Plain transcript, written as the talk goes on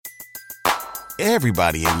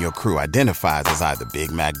Everybody in your crew identifies as either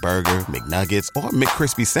Big Mac Burger, McNuggets, or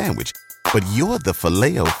McCrispy Sandwich. But you're the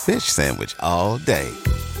Filet-O-Fish Sandwich all day.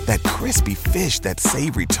 That crispy fish, that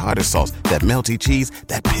savory tartar sauce, that melty cheese,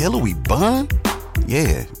 that pillowy bun.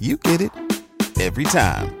 Yeah, you get it. Every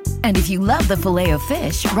time. And if you love the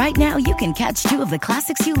Filet-O-Fish, right now you can catch two of the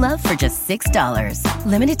classics you love for just $6.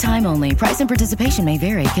 Limited time only. Price and participation may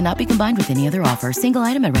vary. Cannot be combined with any other offer. Single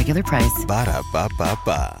item at regular price.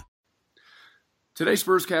 Ba-da-ba-ba-ba. Today's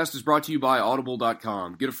Spurscast is brought to you by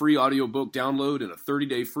Audible.com. Get a free audiobook download and a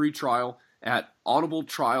 30-day free trial at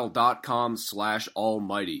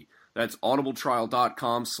audibletrial.com/almighty. That's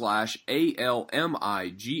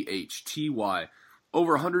audibletrial.com/ALMIGHTY.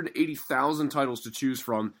 Over 180,000 titles to choose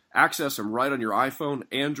from. Access them right on your iPhone,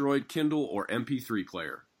 Android, Kindle, or MP3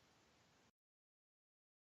 player.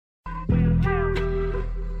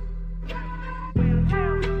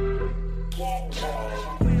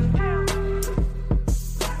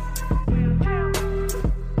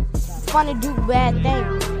 Fun to do bad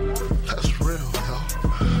things. That's real, yo.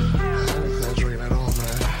 I ain't exaggerating at all,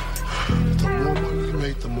 man. The more money you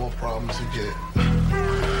make, the more problems you get.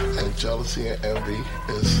 And jealousy and envy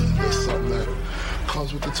is something that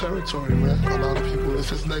comes with the territory, man. A lot of people, it's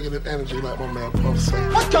just negative energy, like my man Puff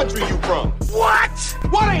said. What country you from? What?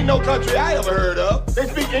 What ain't no country I ever heard of? They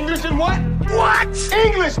speak English and what? What?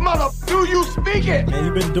 English, mother. Do you speak it? Man,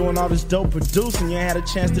 you been doing all this dope producing. You ain't had a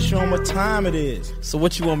chance to show them what time it is. So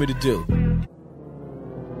what you want me to do?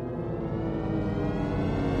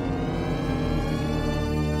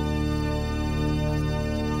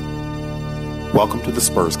 Welcome to the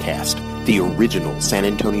Spurscast, the original San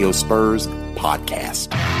Antonio Spurs podcast.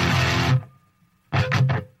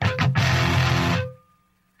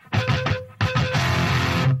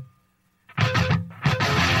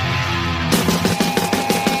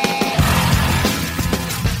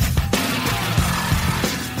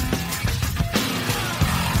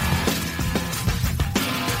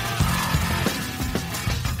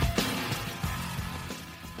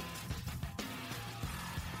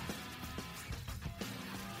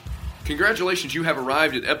 Congratulations, you have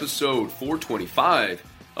arrived at episode 425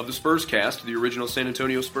 of the Spurscast, the original San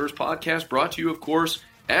Antonio Spurs podcast, brought to you, of course,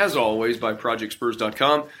 as always, by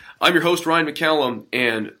ProjectSpurs.com. I'm your host, Ryan McCallum,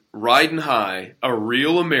 and riding high, a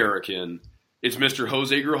real American, it's Mr.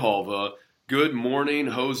 Jose Grijalva. Good morning,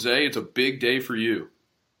 Jose. It's a big day for you.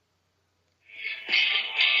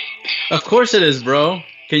 Of course it is, bro.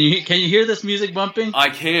 Can you hear this music bumping? I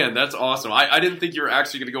can. That's awesome. I didn't think you were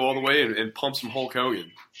actually going to go all the way and pump some Hulk Hogan.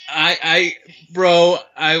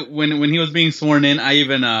 When he was being sworn in, I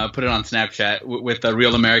even put it on Snapchat with a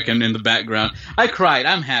real American in the background. I cried.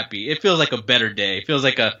 I'm happy. It feels like a better day. It feels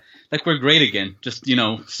like we're great again. Just,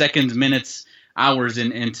 seconds, minutes, hours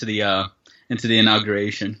into the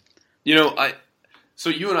inauguration. So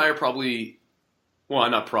you and I are probably, well,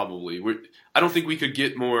 not probably. I don't think we could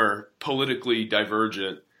get more politically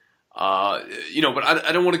divergent. But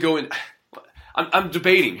I don't want to go in. I'm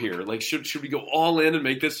debating here. Like, should we go all in and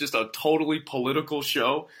make this just a totally political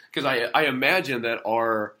show? Because I imagine that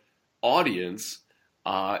our audience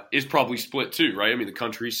is probably split too, right? I mean, the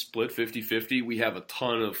country's split 50-50. We have a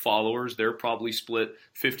ton of followers. They're probably split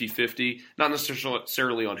 50-50. Not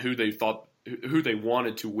necessarily on who they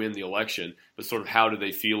wanted to win the election, but sort of how do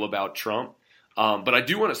they feel about Trump. But I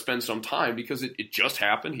do want to spend some time because it just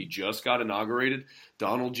happened. He just got inaugurated.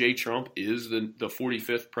 Donald J. Trump is the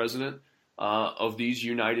 45th president of these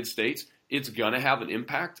United States. It's going to have an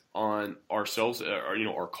impact on ourselves,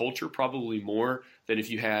 our culture, probably more than if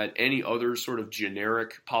you had any other sort of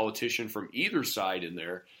generic politician from either side in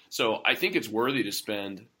there. So I think it's worthy to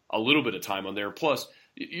spend a little bit of time on there. Plus,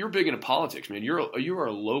 you're big into politics, man. You are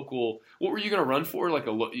a local. What were you going to run for? Like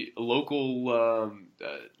a local,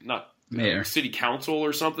 not mayor, city council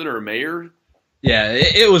or something, or a mayor? Yeah,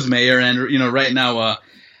 it was mayor, and right now,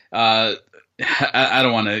 I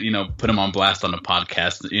don't want to put him on blast on the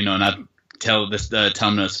podcast, not tell him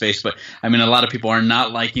to his face, but I mean, a lot of people are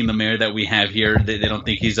not liking the mayor that we have here. They don't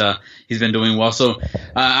think he's been doing well. So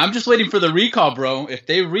I'm just waiting for the recall, bro. If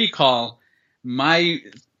they recall, my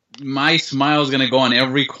smile is gonna go on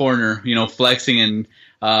every corner, flexing and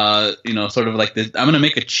sort of like this. I'm gonna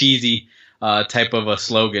make a cheesy type of a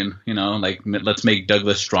slogan, like let's make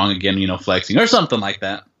Douglas strong again, flexing or something like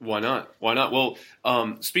that. Why not? Well,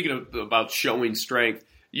 speaking about showing strength,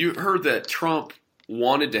 you heard that Trump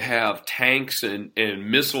wanted to have tanks and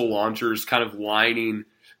missile launchers kind of lining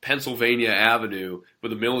Pennsylvania Avenue, but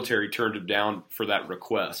the military turned him down for that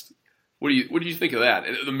request. What do you think of that?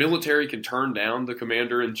 The military can turn down the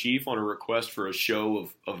commander-in-chief on a request for a show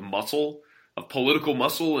of muscle, of political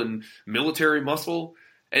muscle and military muscle.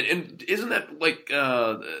 And isn't that like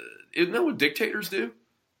isn't that what dictators do?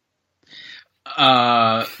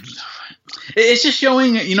 It's just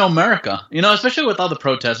showing, America, especially with all the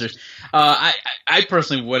protesters. I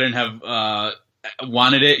personally wouldn't have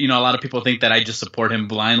wanted it. A lot of people think that I just support him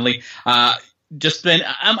blindly. I'm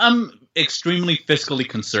extremely fiscally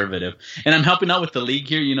conservative, and I'm helping out with the league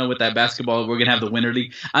here. With that basketball, we're gonna have the winter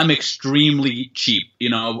league. I'm extremely cheap.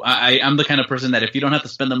 I'm the kind of person that if you don't have to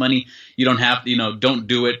spend the money, you don't have. Don't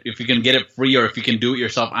do it. If you can get it free or if you can do it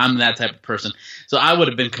yourself, I'm that type of person. So I would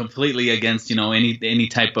have been completely against any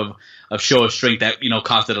type of show of strength that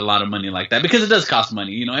costed a lot of money like that, because it does cost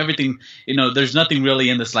money. Everything. There's nothing really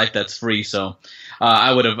in this life that's free. So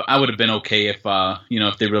I would have been okay if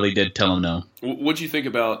if they really did tell him no. What'd you think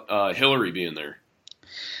about Hillary being there?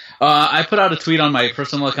 I put out a tweet on my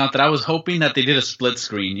personal account that I was hoping that they did a split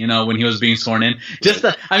screen, when he was being sworn in. Just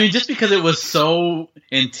because it was so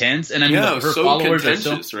intense, and her so followers are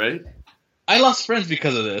so right. I lost friends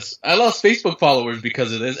because of this. I lost Facebook followers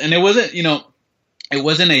because of this, and it wasn't, it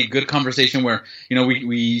wasn't a good conversation where,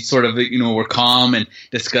 we sort of, were calm and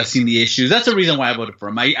discussing the issues. That's the reason why I voted for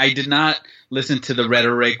him. I did not listen to the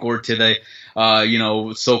rhetoric or to the,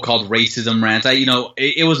 so-called racism rants.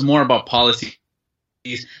 It was more about policy.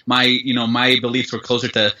 My beliefs were closer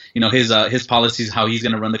to, his policies, how he's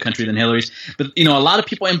going to run the country than Hillary's. But, a lot of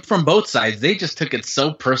people, and from both sides, they just took it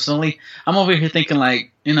so personally. I'm over here thinking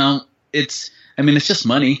it's just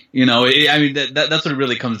money, that's what it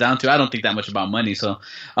really comes down to. I don't think that much about money. So,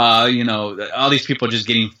 all these people just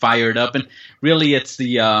getting fired up, and really it's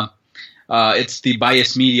the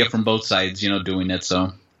biased media from both sides, doing it.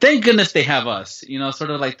 So thank goodness they have us, sort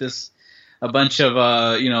of like this, a bunch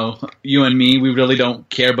of, you and me, we really don't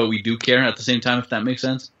care, but we do care at the same time, if that makes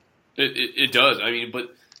sense. It does.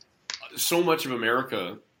 But so much of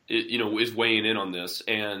America, is weighing in on this,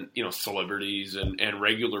 and, celebrities and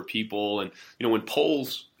regular people. And, when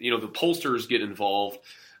polls, the pollsters get involved,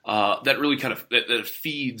 that really kind of, that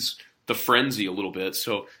feeds the frenzy a little bit.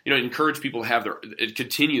 So, encourage people to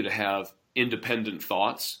continue to have independent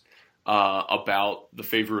thoughts, about the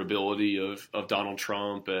favorability of Donald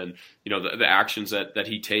Trump and, the actions that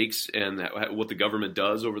he takes and what the government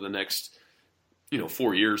does over the next,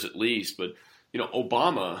 4 years at least. But,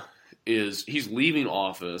 Obama he's leaving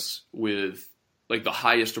office with like the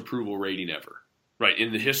highest approval rating ever, right?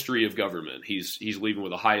 In the history of government, he's leaving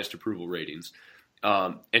with the highest approval ratings.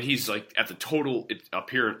 And he's like at the total,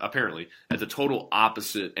 apparently at the total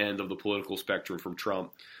opposite end of the political spectrum from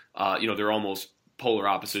Trump. They're almost polar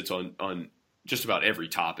opposites on just about every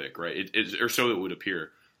topic, right? Or so it would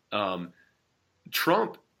appear.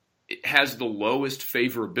 Trump has the lowest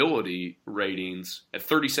favorability ratings at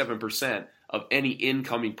 37% of any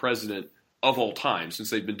incoming president of all time since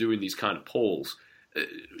they've been doing these kind of polls.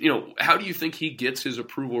 How do you think he gets his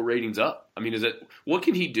approval ratings up? What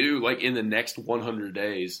can he do like in the next 100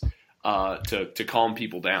 days to calm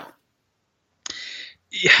people down?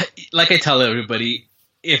 Yeah, like I tell everybody,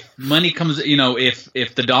 if money comes,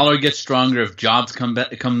 if the dollar gets stronger, if jobs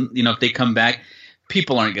if they come back,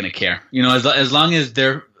 people aren't going to care. As long as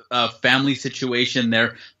their family situation,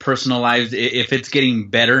 their personal lives, if it's getting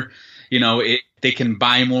better, they can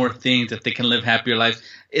buy more things, if they can live happier lives,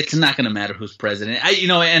 it's not going to matter who's president.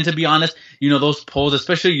 And to be honest, those polls,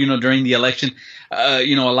 especially, during the election, a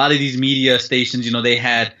lot of these media stations, they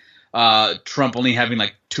had Trump only having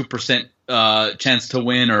like 2% chance to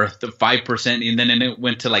win, or 5%, and then it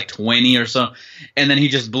went to like 20 or so, and then he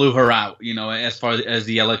just blew her out, as far as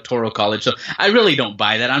the electoral college. So I really don't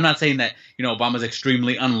buy that. I'm not saying that, Obama's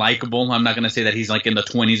extremely unlikable. I'm not going to say that he's like in the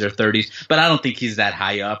 20s or 30s, but I don't think he's that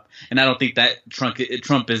high up, and I don't think that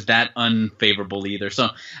Trump is that unfavorable either. So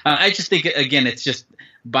I just think, again, it's just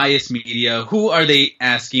biased media. Who are they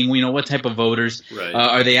asking? What type of voters? Right.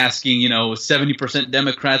 Are they asking? 70%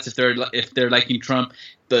 Democrats if they're liking Trump,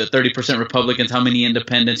 the 30% Republicans, how many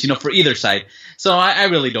independents? For either side. So I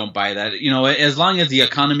really don't buy that. As long as the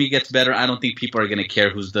economy gets better, I don't think people are going to care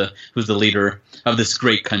who's the leader of this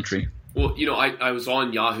great country. Well, I was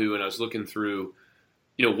on Yahoo and I was looking through,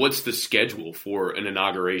 what's the schedule for an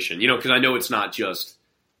inauguration? Because I know it's not just,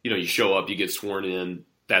 you show up, you get sworn in.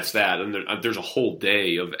 That's that. And there's a whole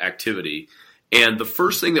day of activity. And the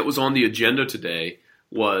first thing that was on the agenda today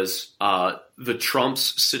was the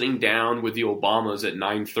Trumps sitting down with the Obamas at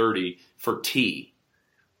 9:30 for tea.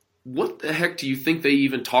 What the heck do you think they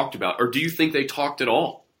even talked about? Or do you think they talked at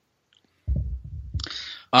all?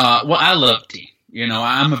 Well, I love tea.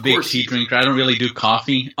 I'm a big tea drinker. I don't really do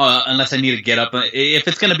coffee unless I need to get up. If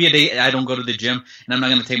it's going to be a day I don't go to the gym, and I'm not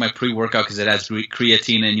going to take my pre-workout because it has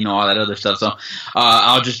creatine and, all that other stuff. So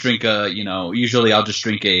I'll just drink usually I'll just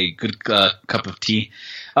drink a good cup of tea.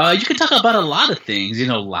 You can talk about a lot of things,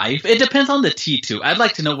 life. It depends on the tea too. I'd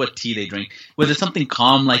like to know what tea they drink. Was it something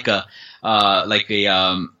calm like a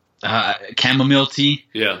chamomile tea?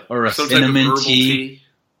 Yeah. Or a some cinnamon type of herbal tea?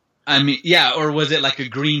 I mean, yeah, or was it like a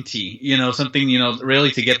green tea? Something,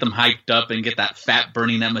 really to get them hyped up and get that fat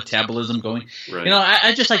burning, that metabolism going. Right.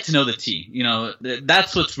 I just like to know the tea.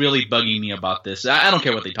 That's what's really bugging me about this. I don't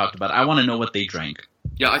care what they talked about. I want to know what they drank.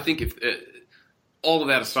 Yeah, I think if all of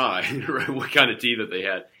that aside, right, what kind of tea that they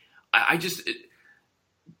had,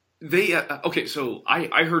 okay, so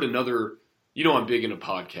I heard another, I'm big into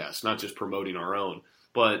podcasts, not just promoting our own,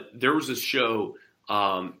 but there was this show,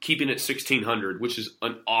 Keeping It 1600, which is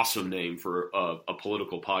an awesome name for a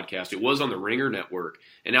political podcast. It was on the Ringer Network,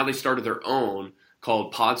 and now they started their own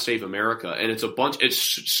called Pod Save America, and it's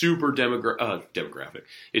super demographic.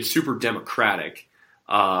 It's super democratic,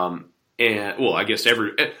 and well, I guess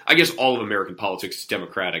all of American politics is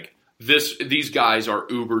democratic. These guys are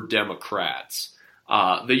uber Democrats.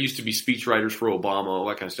 They used to be speechwriters for Obama, all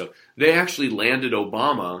that kind of stuff. They actually landed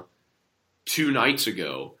Obama 2 nights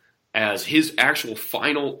ago as his actual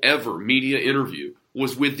final ever media interview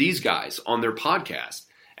was with these guys on their podcast.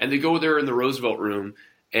 And they go there in the Roosevelt Room,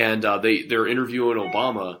 and they're interviewing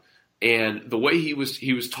Obama. And the way he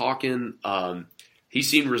was talking, he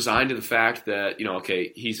seemed resigned to the fact that,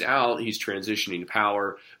 okay, he's out, he's transitioning to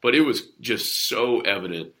power. But it was just so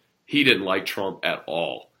evident he didn't like Trump at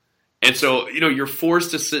all. And so, you're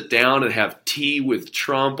forced to sit down and have tea with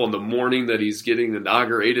Trump on the morning that he's getting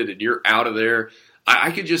inaugurated, and you're out of there.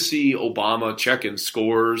 I could just see Obama checking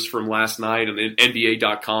scores from last night on the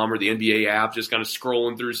NBA.com or the NBA app, just kind of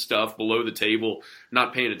scrolling through stuff below the table,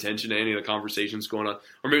 not paying attention to any of the conversations going on.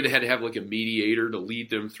 Or maybe they had to have like a mediator to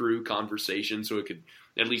lead them through conversation so it could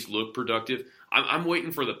at least look productive. I'm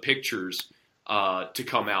waiting for the pictures to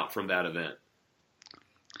come out from that event.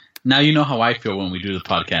 Now you know how I feel when we do the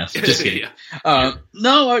podcast. Just kidding. Yeah.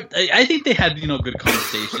 No, I think they had, good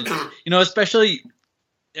conversations, especially –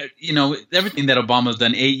 everything that Obama's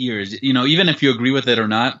done 8 years, even if you agree with it or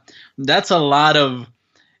not, that's a lot of,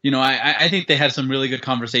 I think they had some really good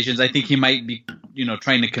conversations. I think he might be,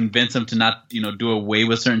 trying to convince him to not, do away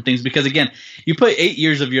with certain things. Because, again, you put 8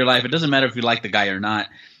 years of your life, it doesn't matter if you like the guy or not.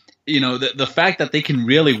 The fact that they can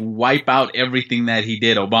really wipe out everything that he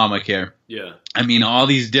did, Obamacare. Yeah. I mean, all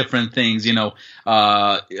these different things,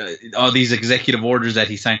 all these executive orders that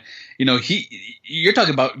he signed. You're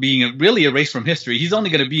talking about being really erased from history. He's only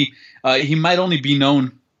going to be he might only be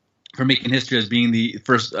known for making history as being the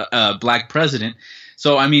first black president.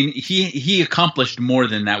 So, I mean, he accomplished more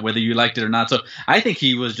than that, whether you liked it or not. So I think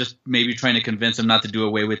he was just maybe trying to convince him not to do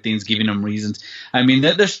away with things, giving him reasons. I mean,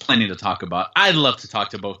 there's plenty to talk about. I'd love to talk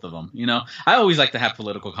to both of them. I always like to have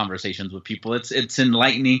political conversations with people. It's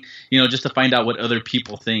enlightening, just to find out what other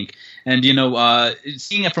people think. And,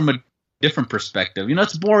 seeing it from a different perspective.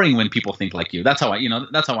 It's boring when people think like you. That's how I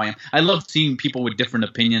am. I love seeing people with different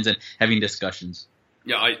opinions and having discussions.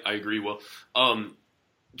 Yeah, I agree. Well,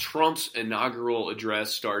 Trump's inaugural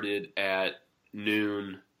address started at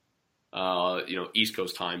noon, East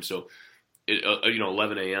Coast time. So,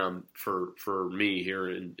 11 a.m. for me here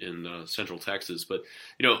in Central Texas. But,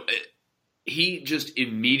 he just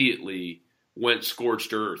immediately went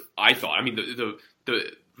scorched earth. I thought. I mean,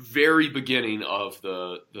 the very beginning of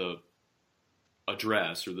the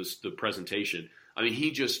address or the presentation. I mean,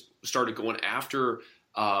 he just started going after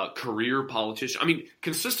career politician. I mean,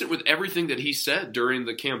 consistent with everything that he said during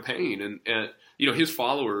the campaign, and his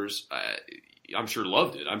followers, I'm sure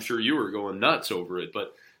loved it. I'm sure you were going nuts over it,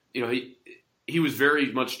 but he was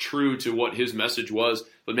very much true to what his message was.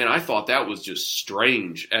 But man, I thought that was just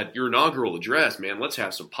strange at your inaugural address. Man, let's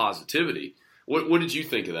have some positivity. What did you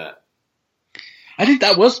think of that? I think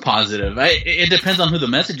that was positive. It depends on who the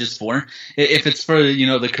message is for. If it's for,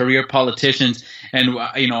 the career politicians, and,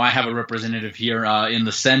 I have a representative here in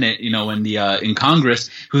the Senate, in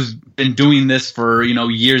Congress, who's been doing this for,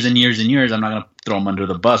 years and years and years. I'm not going to throw him under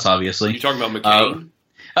the bus, obviously. You talking about McCain?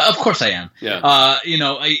 Of course I am. Yeah.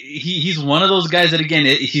 He's one of those guys that, again,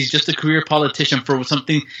 he's just a career politician for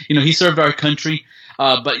something. He served our country.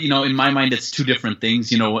 But in my mind, it's two different things.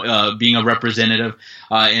 Being a representative,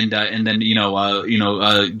 and then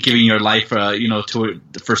giving your life,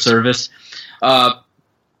 for service.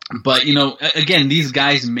 But again, these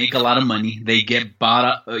guys make a lot of money. They get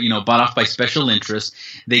bought off by special interests.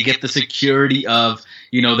 They get the security of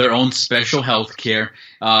their own special health care.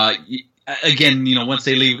 Again, once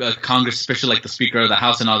they leave Congress, especially like the Speaker of the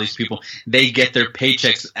House and all these people, they get their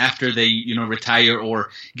paychecks after they, retire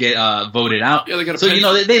or get voted out. Yeah, they got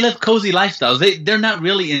they live cozy lifestyles. They're not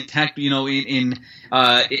really intact,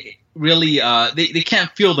 really they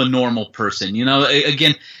can't feel the normal person.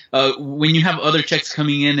 Again, when you have other checks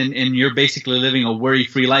coming in and you're basically living a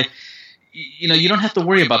worry-free life, you don't have to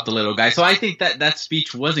worry about the little guy. So I think that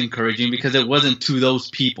speech was encouraging because it wasn't to those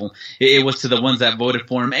people. It was to the ones that voted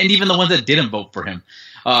for him and even the ones that didn't vote for him.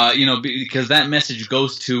 Because that message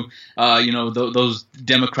goes to, those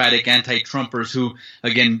Democratic anti-Trumpers who,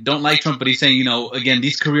 again, don't like Trump. But he's saying, again,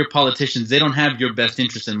 these career politicians, they don't have your best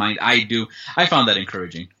interest in mind. I do. I found that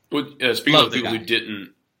encouraging. Well, speaking of people who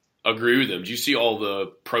didn't agree with him, did you see all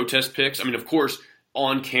the protest pics? I mean, of course,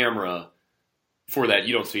 on camera for that,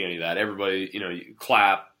 you don't see any of that. Everybody, you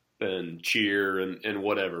clap and cheer and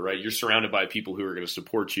whatever, right? You're surrounded by people who are going to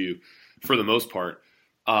support you for the most part.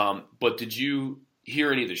 But did you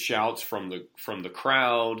hear any of the shouts from the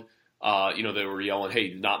crowd? They were yelling,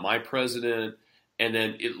 "Hey, not my president!" And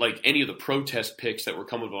then any of the protest pics that were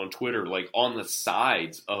coming on Twitter, like on the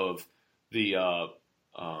sides of the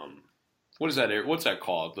what is that? What's that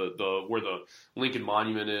called? The where the Lincoln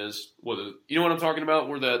Monument is? You know what I'm talking about?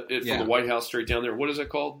 Where from the White House straight down there. What is that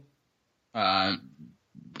called?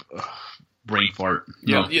 Brain fart.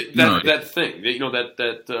 Yeah, that thing.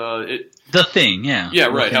 The thing. Yeah. Yeah.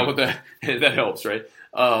 Right. How about that? That helps, right?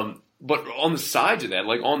 But on the sides of that,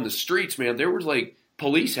 like on the streets, man, there was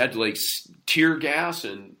police had to tear gas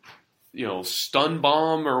and stun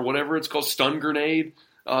bomb or whatever it's called, stun grenade.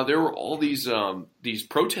 There were all these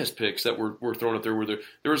protest pics that were thrown up there where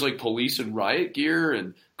there was police and riot gear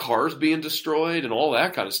and cars being destroyed and all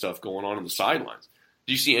that kind of stuff going on the sidelines.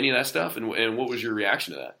 Did you see any of that stuff? And what was your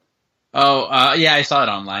reaction to that? Oh, yeah, I saw it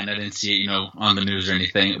online. I didn't see it, on the news or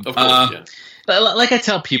anything. Of course, yeah. Like I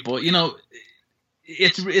tell people,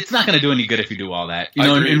 it's not going to do any good if you do all that.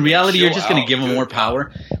 In reality, you're just going to give them more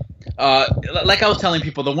power. Like I was telling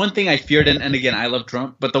people, the one thing I feared, and again, I love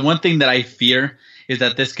Trump, but the one thing that I fear is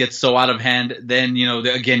that this gets so out of hand, then,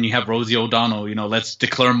 again, you have Rosie O'Donnell, let's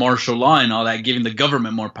declare martial law and all that, giving the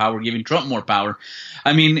government more power, giving Trump more power.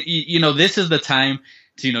 I mean, this is the time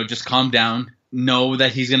to, just calm down, know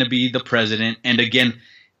that he's going to be the president, and again,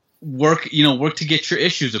 work to get your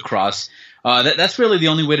issues across. That's really the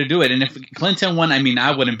only way to do it. And if Clinton won, I mean,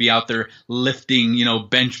 I wouldn't be out there lifting,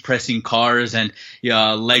 bench pressing cars and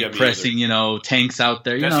leg pressing, tanks out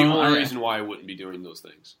there. That's the only reason why I wouldn't be doing those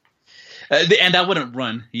things. And I wouldn't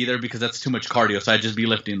run either because that's too much cardio. So I'd just be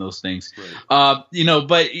lifting those things. Right.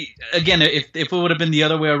 But again, if it would have been the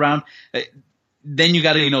other way around, then you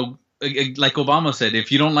got to, like Obama said,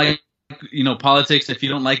 if you don't like politics, if you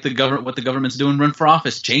don't like what the government's doing, run for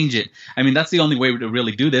office, change it. I mean, that's the only way to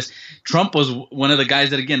really do this. Trump was one of the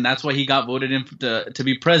guys that, again, that's why he got voted in to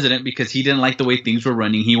be president, because he didn't like the way things were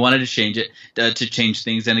running. He wanted to change it, to change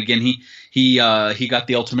things. And again, he got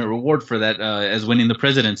the ultimate reward for that, as winning the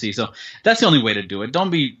presidency. So that's the only way to do it. Don't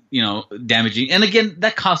be, damaging. And again,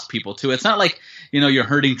 that costs people too. It's not like, you're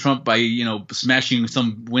hurting Trump by, smashing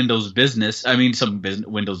some Windows business. I mean, some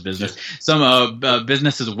Windows business, some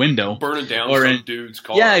business's window. Burning down some dude's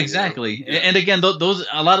car. Yeah, exactly. Yeah. And again,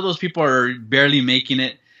 a lot of those people are barely making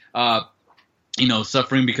it,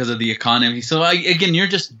 suffering because of the economy. So again, you're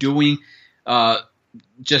just doing,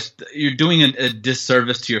 you're doing a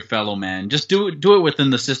disservice to your fellow man. Just do it within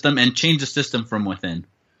the system and change the system from within.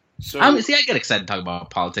 So, I get excited to talk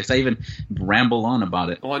about politics. I even ramble on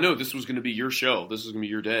about it. Well, I know this was going to be your show. This is going to be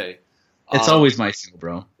your day. It's always my show,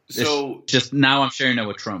 bro. So it's just now I'm sharing it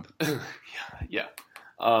with Trump. Yeah.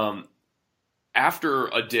 After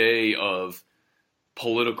a day of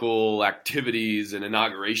political activities and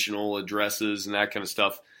inaugurational addresses and that kind of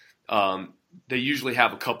stuff, they usually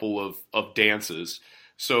have a couple of dances.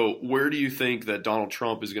 So where do you think that Donald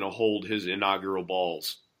Trump is going to hold his inaugural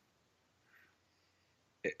balls?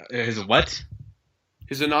 His what?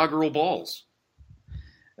 His inaugural balls.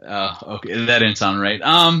 Okay, that didn't sound right.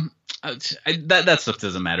 That stuff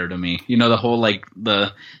doesn't matter to me. The whole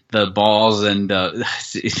the balls and that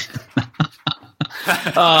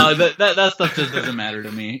stuff just doesn't matter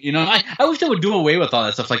to me. I wish they would do away with all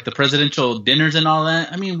that stuff, like the presidential dinners and all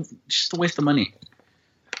that. I mean, just a waste of money.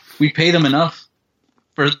 We pay them enough.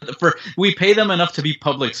 We pay them enough to be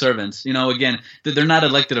public servants. Again, they're not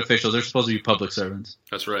elected officials. They're supposed to be public servants.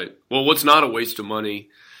 That's right. Well, what's not a waste of money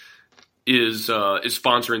is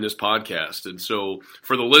sponsoring this podcast. And so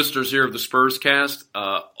for the listeners here of the Spurscast,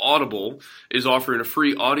 Audible is offering a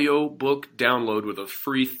free audio book download with a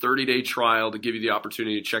free 30-day trial to give you the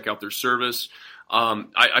opportunity to check out their service.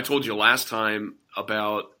 I told you last time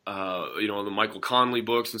about the Michael Connelly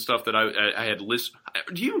books and stuff that I had listened.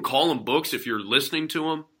 Do you even call them books if you're listening to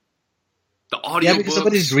them? The audio. Yeah, because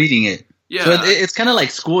somebody's reading it. Yeah, so it's kind of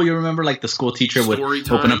like school. You remember, like the school teacher would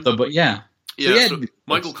open up the book. Yeah. Yeah. So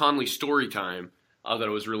Michael Connelly Story Time that I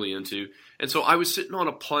was really into. And so I was sitting on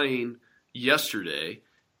a plane yesterday,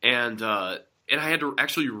 and I had to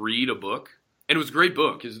actually read a book, and it was a great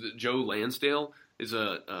book. Joe Lansdale is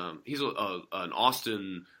he's an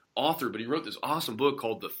Austin author, but he wrote this awesome book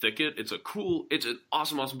called The Thicket. It's an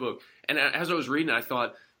awesome book. And as I was reading it, I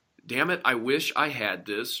thought, damn it, I wish I had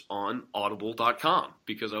this on audible.com,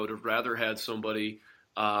 because I would have rather had somebody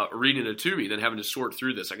reading it to me than having to sort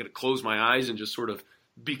through this. I could close my eyes and just sort of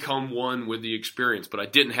become one with the experience, but I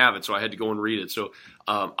didn't have it, so I had to go and read it. So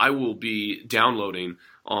I will be downloading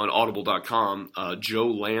on audible.com Joe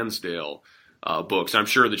Lansdale books. I'm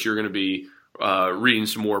sure that you're going to be reading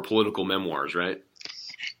some more political memoirs, right?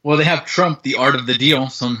 Well, they have Trump, The Art of the Deal,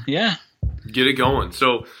 so yeah. Get it going.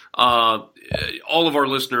 So all of our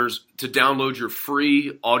listeners, to download your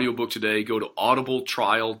free audiobook today, go to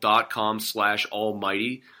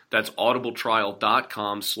audibletrial.com/almighty. That's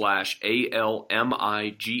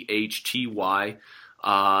audibletrial.com/ALMIGHTY.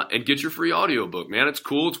 And get your free audiobook, man. It's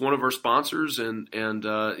cool. It's one of our sponsors, and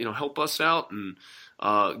help us out and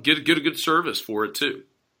get a good service for it too.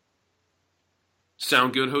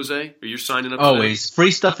 Sound good, Jose? Are you signing up today? Always.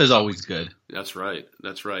 Free stuff is always good. That's right.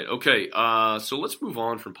 Okay, so let's move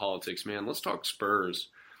on from politics, man. Let's talk Spurs.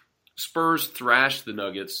 Spurs thrashed the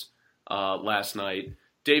Nuggets last night.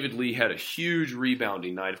 David Lee had a huge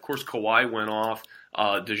rebounding night. Of course, Kawhi went off.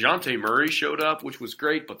 DeJounte Murray showed up, which was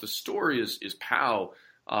great, but the story is Powell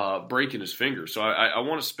breaking his finger. So I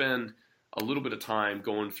want to spend a little bit of time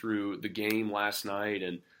going through the game last night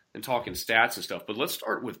and talking stats and stuff. But let's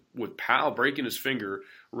start with Powell breaking his finger,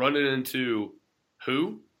 running into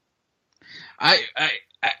who? I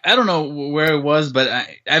don't know where it was, but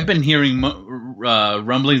I've been hearing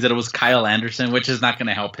rumblings that it was Kyle Anderson, which is not going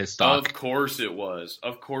to help his stock. Of course it was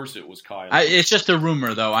Kyle. It's just a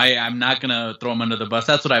rumor, though. I'm not going to throw him under the bus.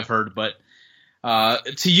 That's what I've heard, but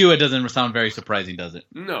to you, it doesn't sound very surprising, does it?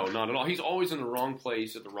 No, not at all. He's always in the wrong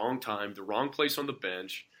place at the wrong time, the wrong place on the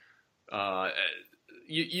bench.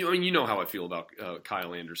 You know how I feel about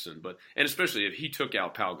Kyle Anderson, and especially if he took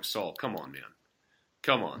out Pau Gasol. Come on, man.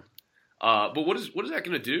 Come on. But what is that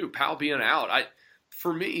going to do? Powell being out.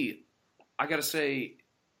 For me, I got to say,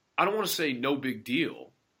 I don't want to say no big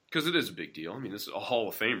deal, because it is a big deal. I mean, this is a Hall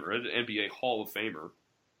of Famer, an NBA Hall of Famer,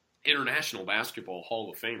 International Basketball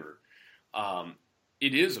Hall of Famer.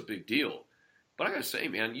 It is a big deal. But I got to say,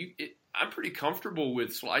 man, I'm pretty comfortable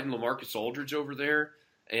with sliding LaMarcus Aldridge over there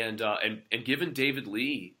and giving David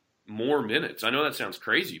Lee more minutes. I know that sounds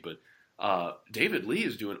crazy, but David Lee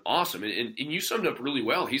is doing awesome. And you summed up really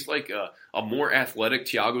well. He's like a more athletic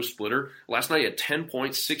Thiago Splitter. Last night he had 10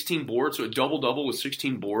 points, 16 boards, so a double-double with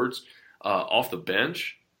 16 boards off the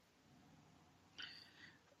bench.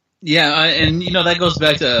 Yeah, and that goes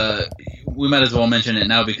back to we might as well mention it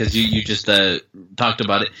now because you just talked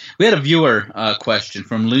about it. We had a viewer question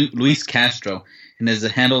from Luis Castro, and his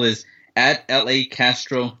handle is at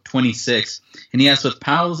LACastro26, and he asked, with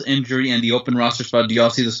Powell's injury and the open roster spot, do y'all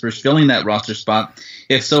see the Spurs filling that roster spot?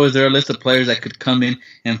 If so, is there a list of players that could come in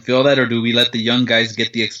and fill that, or do we let the young guys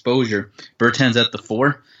get the exposure? Bertans at the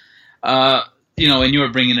 4. And you were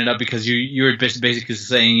bringing it up because you were basically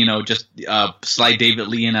saying, just slide David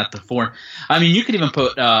Lee in at the 4. I mean, you could even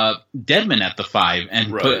put Dedmon at the 5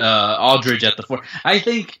 and put Aldridge at the 4. I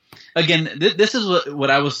think, again, this is what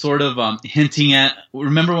I was sort of hinting at.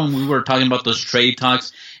 Remember when we were talking about those trade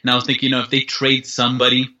talks, and I was thinking, if they trade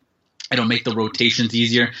somebody, it'll make the rotations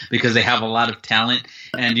easier because they have a lot of talent.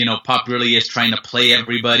 And, Pop really is trying to play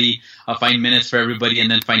everybody, find minutes for everybody,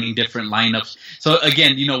 and then finding different lineups. So,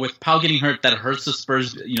 again, with Powell getting hurt, that hurts the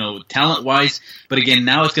Spurs, talent-wise. But, again,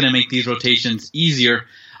 now it's going to make these rotations easier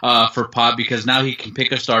for Pop because now he can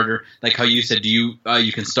pick a starter. Like how you said, you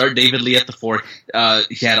can start David Lee at the 4.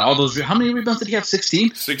 He had all those – how many rebounds did he have?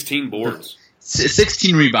 16? 16 boards.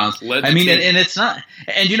 16 rebounds. And it's not –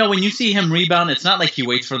 and, when you see him rebound, it's not like he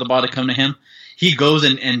waits for the ball to come to him. He goes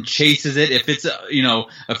and chases it. If it's,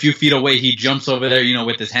 a few feet away, he jumps over there,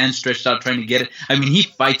 with his hands stretched out trying to get it. I mean, he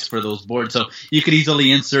fights for those boards. So you could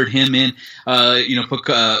easily insert him in, put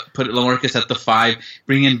LaMarcus at the 5,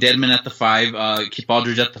 bring in Dedmon at the 5, keep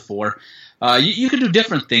Aldridge at the 4. You could do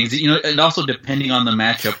different things, and also depending on the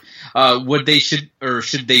matchup.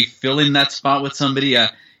 Should they fill in that spot with somebody?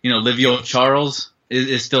 Livio Charles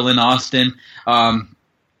is still in Austin.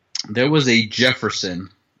 There was a Jefferson.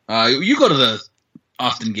 You go to the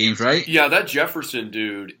Austin games, right? Yeah, that Jefferson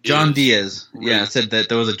dude. John Diaz. Yeah, said that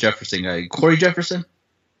there was a Jefferson guy. Corey Jefferson?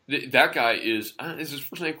 That guy is his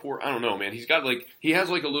first name Corey? I don't know, man. He has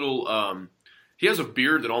like a little, he has a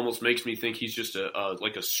beard that almost makes me think he's just a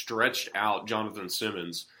stretched out Jonathan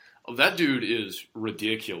Simmons. That dude is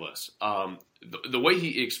ridiculous. the way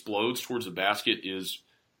he explodes towards the basket is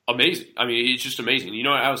amazing. I mean, it's just amazing. You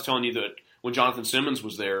know, I was telling you that when Jonathan Simmons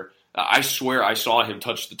was there, I swear I saw him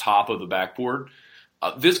touch the top of the backboard.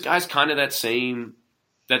 This guy's kind of that same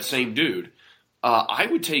dude. I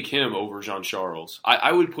would take him over Jean Charles.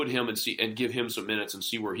 I would put him and give him some minutes and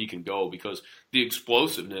see where he can go, because the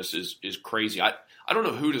explosiveness is crazy. I don't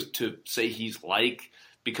know who to say he's like,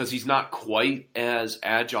 because he's not quite as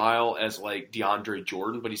agile as like DeAndre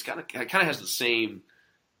Jordan, but he's kind of has the same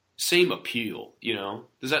appeal. You know,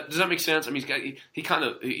 does that make sense? I mean,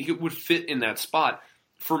 he would fit in that spot.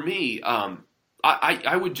 For me,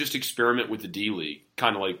 I would just experiment with the D League,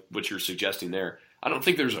 kind of like what you're suggesting there. I don't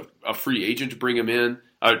think there's a free agent to bring in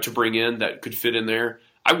that could fit in there.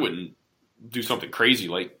 I wouldn't do something crazy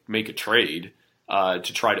like make a trade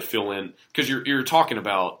to try to fill in, because you're talking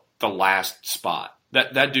about the last spot.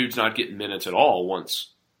 That dude's not getting minutes at all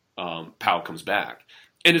once Powell comes back,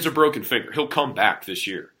 and it's a broken finger. He'll come back this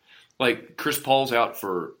year. Like Chris Paul's out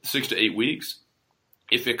for 6 to 8 weeks.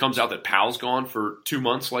 If it comes out that Powell's gone for 2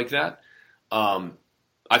 months like that, I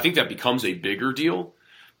think that becomes a bigger deal.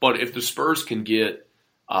 But if the Spurs can get,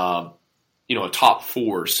 a top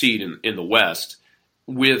 4 seed in the West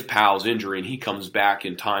with Powell's injury, and he comes back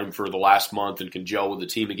in time for the last month and can gel with the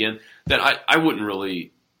team again, then I wouldn't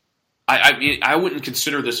really. I wouldn't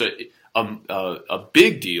consider this a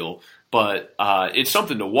big deal, but it's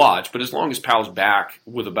something to watch. But as long as Powell's back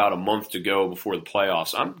with about a month to go before the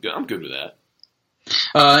playoffs, I'm good with that.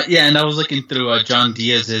 And I was looking through John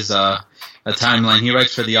Diaz's a timeline. He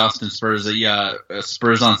writes for the Austin Spurs.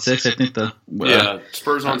 Spurs on 6, I think.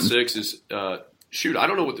 Spurs on 6 is I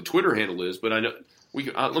don't know what the Twitter handle is, but I know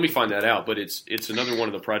let me find that out. But it's another one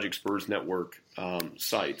of the Project Spurs Network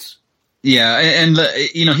sites. Yeah, and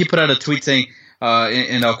he put out a tweet saying,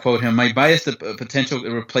 and I'll quote him, "My biased potential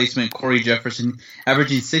replacement, Corey Jefferson,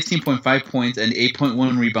 averaging 16.5 points and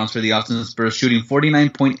 8.1 rebounds for the Austin Spurs, shooting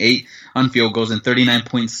 49.8 on field goals and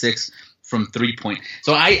 39.6 from 3-point."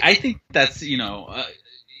 So I think that's,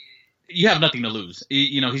 you have nothing to lose.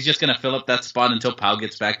 He's just going to fill up that spot until Powell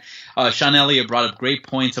gets back. Sean Elliott brought up great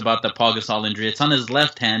points about the Paul Gasol injury. It's on his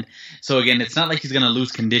left hand. So, again, it's not like he's going to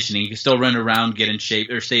lose conditioning. He can still run around, get in shape,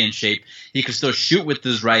 or stay in shape. He can still shoot with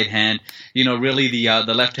his right hand. Really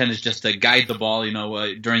the left hand is just to guide the ball,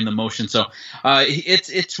 during the motion. So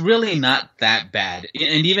it's really not that bad.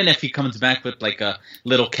 And even if he comes back with like a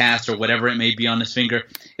little cast or whatever it may be on his finger,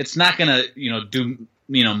 it's not going to, do,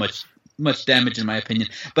 much damage in my opinion.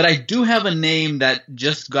 But I do have a name that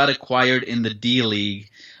just got acquired in the D League.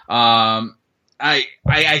 I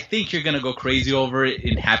think you're going to go crazy over it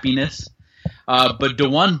in happiness. But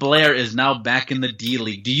DeJuan Blair is now back in the D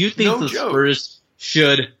League. Do you think Spurs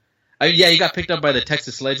should he got picked up by the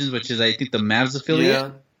Texas Legends, which is I think the Mavs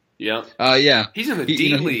affiliate. Yeah. He's in the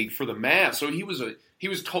D League for the Mavs. So he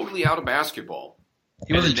was totally out of basketball.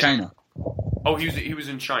 He was in China. Oh, he was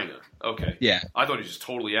in China. Okay. Yeah. I thought he was just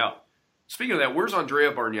totally out. Speaking of that, where's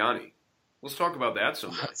Andrea Bargnani? Let's talk about that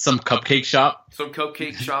sometime. Some cupcake shop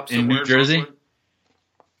in New Jersey.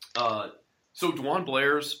 So DeJuan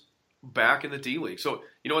Blair's back in the D League. So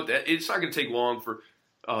you know what? It's not going to take long for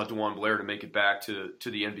DeJuan Blair to make it back to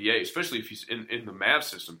the NBA, especially if he's in the Mavs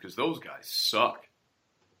system, because those guys suck.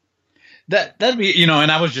 That'd be, and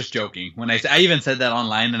I was just joking when I even said that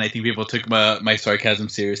online, and I think people took my sarcasm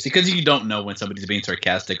seriously, because you don't know when somebody's being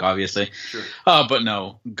sarcastic, obviously. Sure. But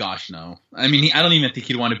no, gosh, no. I mean, I don't even think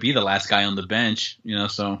he'd want to be the last guy on the bench,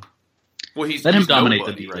 so. Well, let him dominate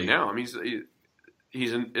the D right now. I mean,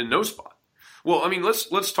 he's in no spot. Well, I mean,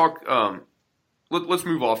 let's talk. Let's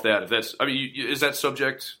move off that. If that's, I mean, is that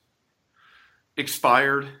subject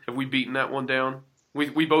expired? Have we beaten that one down?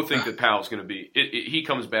 We both think that Powell's going to be. He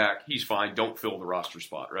comes back. He's fine. Don't fill the roster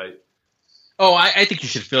spot, right? Oh, I think you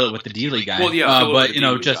should fill it with the D League guy. Well, yeah, but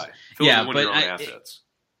fill it with one of your own assets.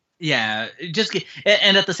 Yeah,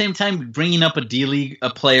 and at the same time, bringing up a D League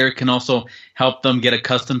player can also help them get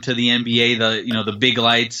accustomed to the NBA. The big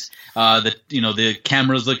lights, the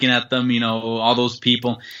cameras looking at them, all those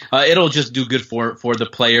people. It'll just do good for the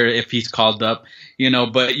player if he's called up,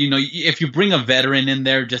 But if you bring a veteran in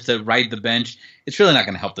there just to ride the bench, it's really not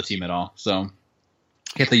going to help the team at all. So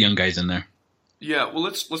get the young guys in there. Yeah, well,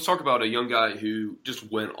 let's talk about a young guy who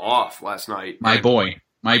just went off last night. My boy.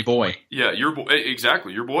 Yeah, your boy.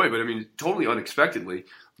 Exactly, your boy. But I mean, totally unexpectedly,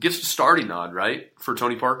 gets the starting nod, right, for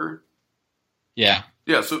Tony Parker. Yeah.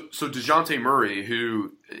 Yeah. So DeJounte Murray,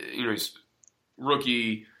 who he's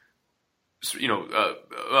rookie,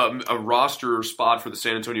 a roster spot for the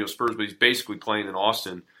San Antonio Spurs, but he's basically playing in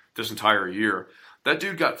Austin this entire year. That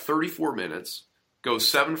dude got 34 minutes, goes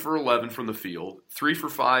 7 for 11 from the field, 3 for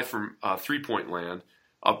 5 from 3-point land,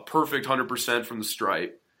 a perfect 100% from the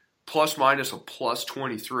stripe, plus minus a plus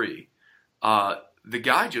 23. The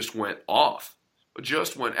guy just went off.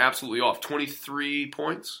 Just went absolutely off. 23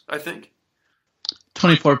 points, I think.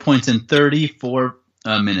 24 points in 34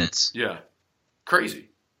 minutes. Yeah. Crazy.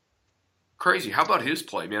 How about his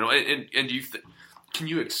play, man? And do you can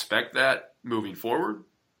you expect that moving forward?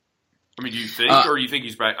 I mean, do you think, or do you think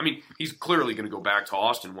he's back? I mean, he's clearly going to go back to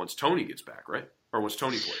Austin once Tony gets back, right? Or once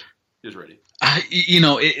Tony is ready.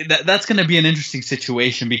 That's going to be an interesting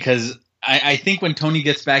situation because I think when Tony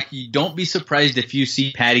gets back, you don't be surprised if you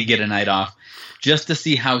see Patty get a night off just to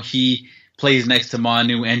see how he plays next to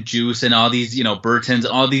Manu and Juice and all these, Burtons,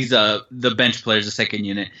 all these the bench players, the second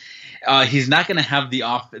unit. He's not going to have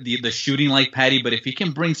the shooting like Patty, but if he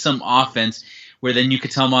can bring some offense where then you could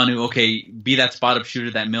tell Manu, okay, be that spot up shooter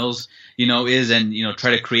that Mills, is, and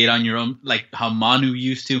try to create on your own like how Manu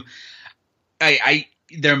used to.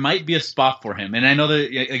 There might be a spot for him, and I know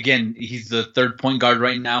that again he's the third point guard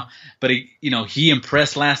right now, but he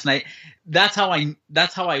impressed last night. That's how I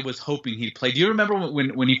was hoping he'd play. Do you remember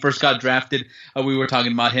when he first got drafted? We were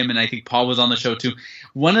talking about him, and I think Paul was on the show too.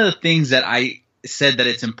 One of the things that I said that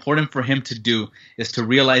it's important for him to do is to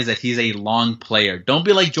realize that he's a long player. Don't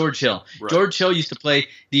be like George Hill. Right. George Hill used to play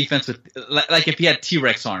defense with like if he had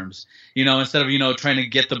T-Rex arms, instead of trying to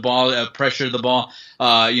get the ball, pressure the ball,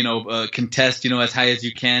 contest, as high as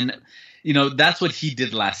you can. That's what he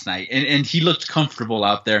did last night, and he looked comfortable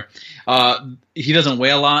out there. He doesn't weigh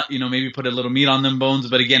a lot, maybe put a little meat on them bones,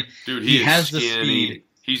 but again, dude, he has skinny. the speed.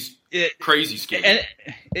 He's crazy skinny.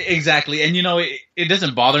 Exactly. And, it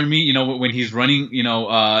doesn't bother me, when he's running,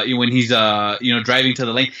 when he's, driving to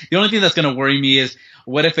the lane. The only thing that's going to worry me is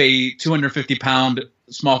what if a 250-pound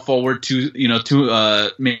small forward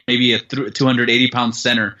maybe a 280-pound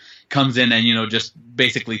center comes in and, just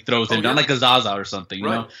basically throws him down like a Zaza or something,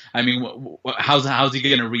 right. I mean, how's he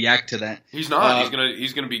going to react to that? He's not.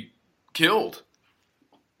 He's going to be killed.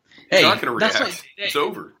 He's not going to react. It's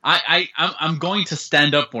over. I'm going to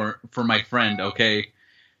stand up for my friend, okay?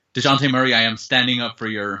 DeJounte Murray, I am standing up for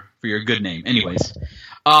your good name. Anyways.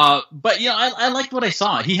 But I liked what I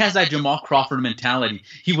saw. He has that Jamal Crawford mentality.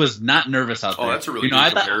 He was not nervous out there. Oh, that's a really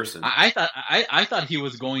good comparison. I thought he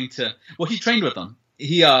was going to – well, he trained with them.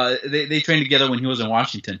 They trained together when he was in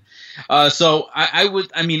Washington. So I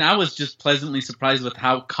was just pleasantly surprised with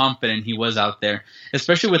how confident he was out there,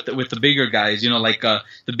 especially with the bigger guys, like the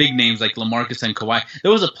big names like LaMarcus and Kawhi.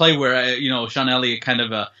 There was a play where Sean Elliott kind of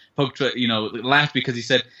laughed because he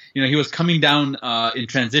said he was coming down in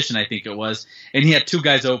transition, I think it was, and he had two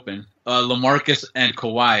guys open, LaMarcus and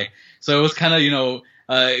Kawhi. So it was kind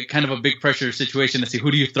of a big pressure situation to see who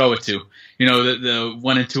do you throw it to, the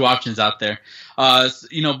 1 and 2 options out there.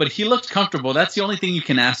 But he looked comfortable. That's the only thing you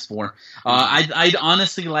can ask for. I'd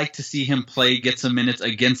honestly like to see him get some minutes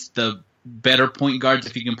against the better point guards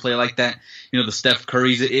if he can play like that. The Steph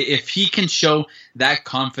Currys. If he can show that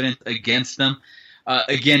confidence against them,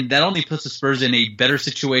 again, that only puts the Spurs in a better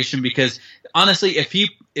situation because honestly, if he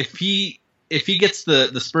gets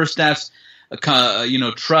the Spurs staff's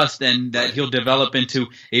trust and that he'll develop into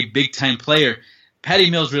a big time player,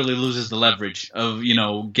 Patty Mills really loses the leverage of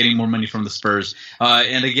getting more money from the Spurs.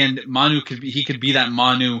 And again, Manu could be that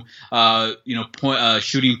Manu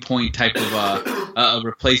shooting point type of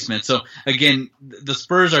replacement. So again, the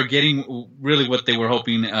Spurs are getting really what they were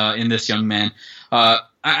hoping in this young man.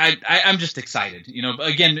 I'm just excited,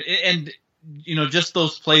 again, and just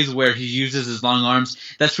those plays where he uses his long arms,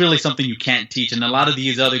 that's really something you can't teach. And a lot of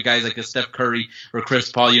these other guys like a Steph Curry or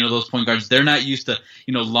Chris Paul, those point guards, they're not used to,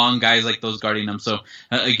 long guys like those guarding them. So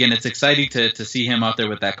again, it's exciting to see him out there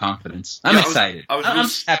with that confidence. I'm excited. I'm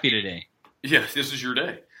happy today. Yeah, this is your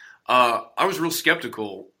day. I was real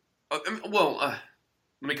skeptical. Let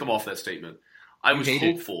me come off that statement. I was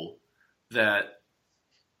hopeful that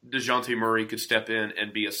DeJounte Murray could step in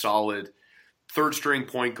and be a solid third-string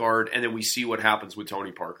point guard, and then we see what happens with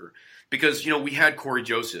Tony Parker. Because, we had Corey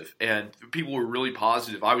Joseph, and people were really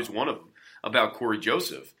positive. I was one of them about Corey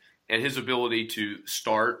Joseph and his ability to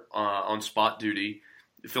start on spot duty,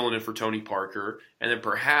 filling in for Tony Parker, and then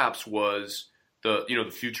perhaps was the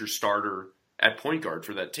future starter at point guard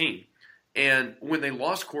for that team. And when they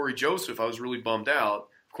lost Corey Joseph, I was really bummed out.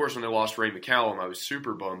 Of course, when they lost Ray McCallum, I was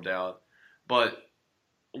super bummed out. But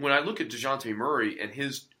when I look at DeJounte Murray and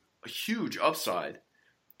his huge upside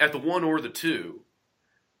at the 1 or the 2,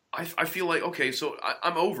 I feel like, okay, so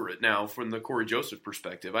I'm over it now from the Corey Joseph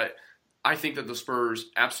perspective. I think that the Spurs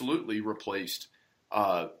absolutely replaced,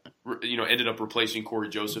 ended up replacing Corey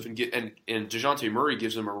Joseph and DeJounte Murray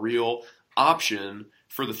gives them a real option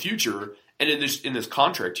for the future. And in this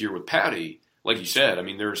contract year with Patty, like you said, I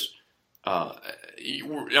mean, there's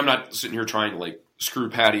I'm not sitting here trying to like screw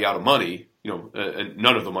Patty out of money, and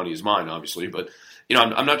none of the money is mine, obviously. But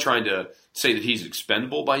I'm not trying to say that he's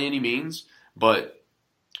expendable by any means. But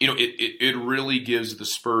it really gives the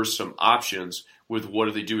Spurs some options with what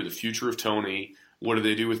do they do with the future of Tony, what do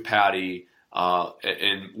they do with Patty,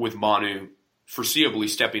 and with Manu foreseeably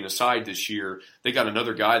stepping aside this year. They got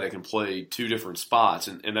another guy that can play two different spots,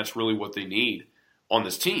 and that's really what they need on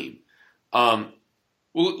this team. Well,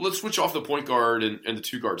 let's switch off the point guard and the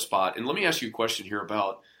two guard spot. And let me ask you a question here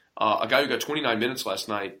about a guy who got 29 minutes last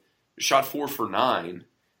night, shot 4 for 9,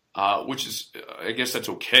 which is, I guess that's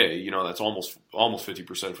okay. That's almost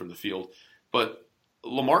 50% from the field. But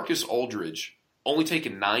LaMarcus Aldridge only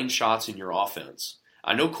taking 9 shots in your offense.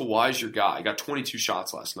 I know Kawhi's your guy. He got 22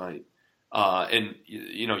 shots last night. And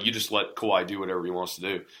you just let Kawhi do whatever he wants to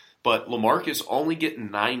do. But LaMarcus only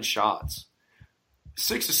getting 9 shots.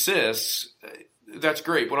 6 assists, that's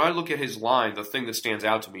great. When I look at his line, the thing that stands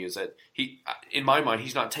out to me is that in my mind,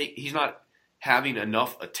 he's not having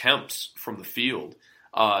enough attempts from the field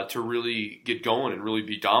to really get going and really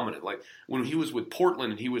be dominant. Like when he was with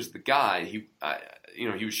Portland and he was the guy,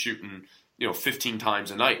 he was shooting 15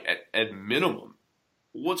 times a night at minimum.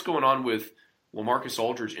 What's going on with LaMarcus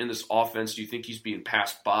Aldridge in this offense? Do you think he's being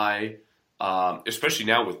passed by, especially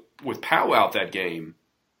now with Powell out that game?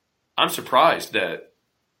 I'm surprised that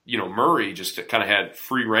Murray just kind of had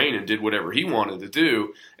free reign and did whatever he wanted to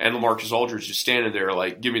do, and LaMarcus Aldridge just standing there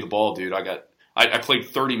like, give me the ball, dude. I played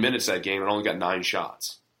 30 minutes that game and only got 9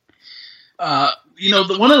 shots.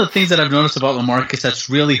 One of the things that I've noticed about LaMarcus that's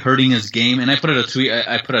really hurting his game, and I put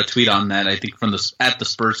a tweet on that, I think at the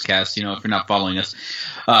Spurscast. If you're not following us,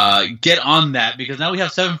 get on that, because now we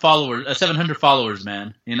have 700 followers,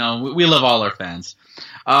 man. We love all our fans.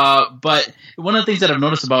 But one of the things that I've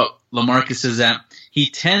noticed about LaMarcus is that he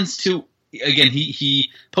tends to, again, he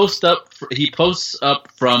posts up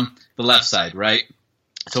from the left side, right?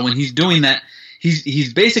 So when he's doing that,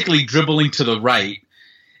 he's basically dribbling to the right.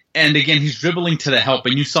 And again, he's dribbling to the help,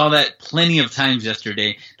 and you saw that plenty of times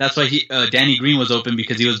yesterday. That's why Danny Green was open,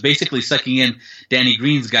 because he was basically sucking in Danny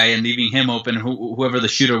Green's guy and leaving him open, whoever the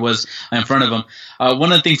shooter was in front of him.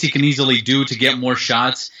 One of the things he can easily do to get more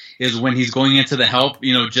shots is when he's going into the help,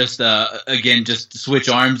 just switch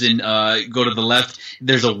arms and go to the left.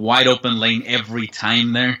 There's a wide open lane every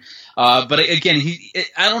time there. But again,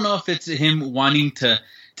 I don't know if it's him wanting to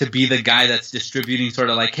be the guy that's distributing, sort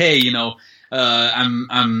of like, hey,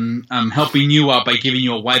 I'm helping you out by giving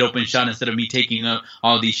you a wide open shot instead of me taking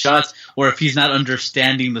all these shots, or if he's not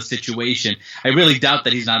understanding the situation. I really doubt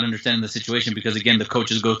that he's not understanding the situation, because again, the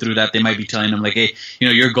coaches go through that. They might be telling him like, hey,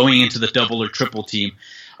 you're going into the double or triple team,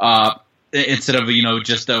 instead of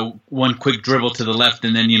just one quick dribble to the left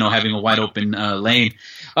and then having a wide open lane.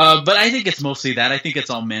 But I think it's mostly that. I think it's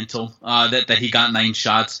all mental, that he got 9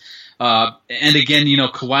 shots. And again,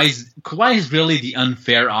 Kawhi is really the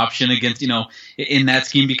unfair option against, in that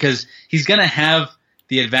scheme, because he's going to have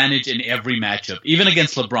the advantage in every matchup, even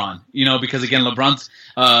against LeBron, because again, LeBron's,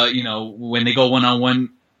 when they go one-on-one,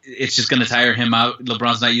 it's just going to tire him out.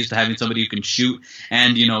 LeBron's not used to having somebody who can shoot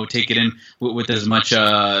and, take it in with as much,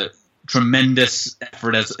 tremendous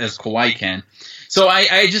effort as Kawhi can. So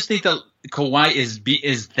I just think that Kawhi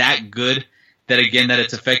is that good, that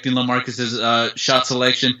it's affecting LaMarcus's shot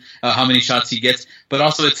selection, how many shots he gets, but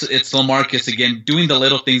also it's LaMarcus again doing the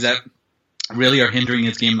little things that really are hindering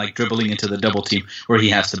his game, like dribbling into the double team where he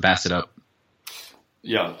has to bass it up.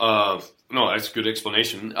 Yeah, no, that's a good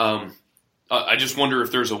explanation. I just wonder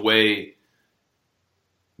if there's a way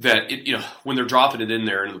that when they're dropping it in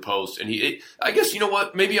there into the post, and I guess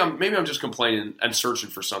maybe I'm just complaining and searching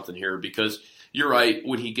for something here, because you're right,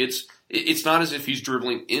 when he gets. It's not as if he's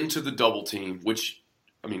dribbling into the double team, which,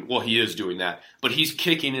 he is doing that, but he's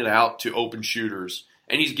kicking it out to open shooters,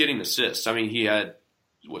 and he's getting assists. He had,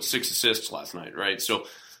 6 assists last night, right? So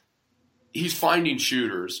he's finding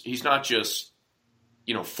shooters. He's not just,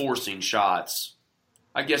 forcing shots.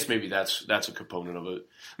 I guess maybe that's a component of it.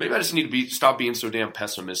 Maybe I just need to stop being so damn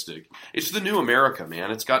pessimistic. It's the new America,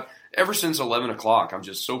 man. Ever since 11 o'clock, I'm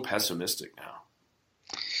just so pessimistic now.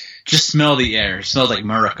 Just smell the air. It smells like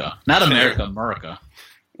America. Not America, America.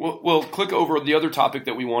 Well, click over. The other topic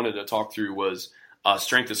that we wanted to talk through was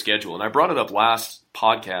strength of schedule. And I brought it up last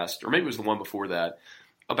podcast, or maybe it was the one before that,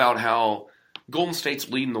 about how Golden State's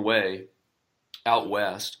leading the way out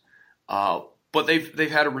west. But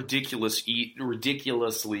they've had a ridiculously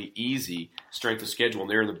easy strength of schedule, and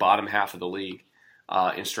they're in the bottom half of the league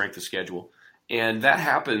in strength of schedule. And that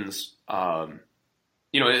happens,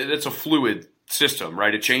 it's a fluid system,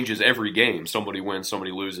 right? It changes every game. Somebody wins,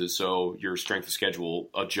 somebody loses, so your strength of schedule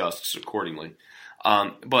adjusts accordingly.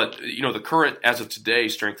 But the current, as of today,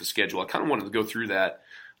 strength of schedule, I kind of wanted to go through that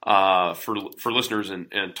for listeners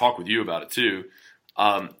and talk with you about it too,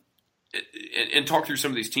 and talk through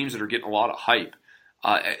some of these teams that are getting a lot of hype.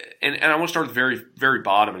 And I want to start at the very, very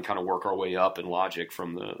bottom and kind of work our way up in logic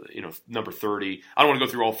from the number 30. I don't want to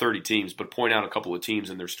go through all 30 teams, but point out a couple of teams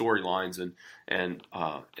and their storylines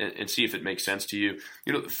and see if it makes sense to you.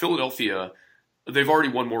 Philadelphia, they've already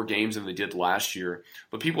won more games than they did last year,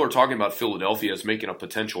 but people are talking about Philadelphia as making a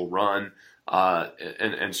potential run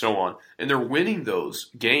and so on. And they're winning those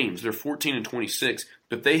games. They're 14-26,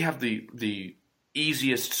 but they have the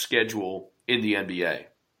easiest schedule in the NBA.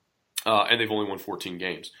 And they've only won 14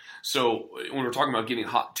 games. So when we're talking about getting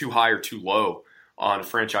too high or too low on a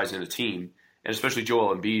franchise and a team, and especially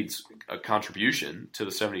Joel Embiid's contribution to the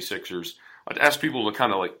 76ers, I'd ask people to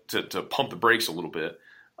kind of like to pump the brakes a little bit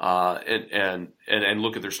and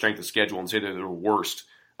look at their strength of schedule and say they're the worst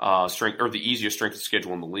strength or the easiest strength of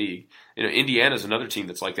schedule in the league. Indiana's another team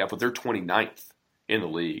that's like that, but they're 29th in the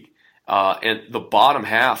league. And the bottom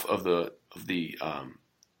half of the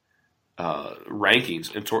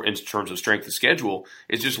rankings in terms of strength of schedule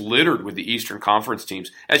is just littered with the Eastern Conference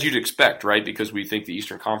teams, as you'd expect, right? Because we think the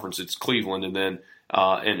Eastern Conference, it's Cleveland and then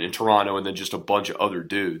and Toronto and then just a bunch of other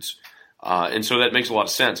dudes. And so that makes a lot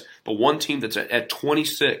of sense. But one team that's at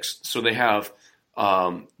 26, so they have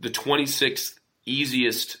the 26th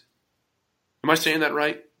easiest. Am I saying that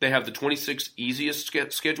right? They have the 26th easiest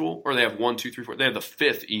schedule, or they have 1, 2, 3, 4. They have the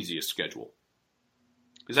 5th easiest schedule.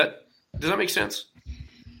 Does that make sense?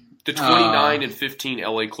 The 29-15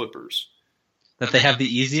 LA Clippers. That they have the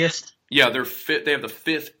easiest? Yeah, they have the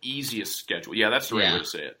 5th easiest schedule. Yeah, that's the right way to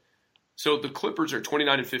say it. So the Clippers are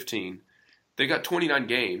 29-15. They got 29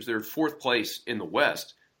 games. They're 4th place in the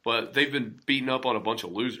West, but they've been beaten up on a bunch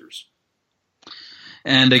of losers.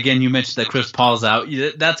 And again, you mentioned that Chris Paul's out.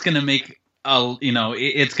 That's going to make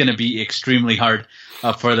it's going to be extremely hard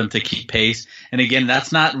for them to keep pace. And again,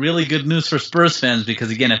 that's not really good news for Spurs fans because,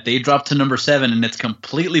 again, if they drop to number 7, and it's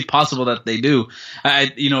completely possible that they do,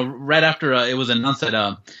 right after it was announced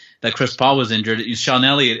that Chris Paul was injured, Sean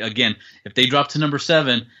Elliott, again, if they drop to number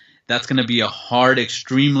 7, that's going to be a hard,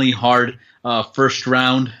 extremely hard first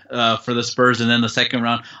round for the Spurs, and then the second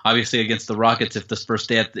round, obviously, against the Rockets if the Spurs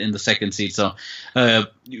stay in the second seed. So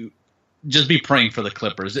just be praying for the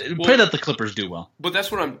Clippers. Pray that the Clippers do well. But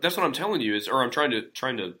that's what I'm telling you I'm trying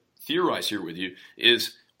to theorize here with you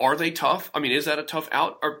is, are they tough? I mean, is that a tough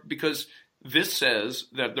out? Because this says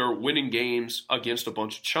that they're winning games against a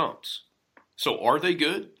bunch of chumps. So are they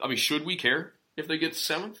good? I mean, should we care if they get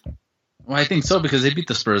 7th? Well, I think so because they beat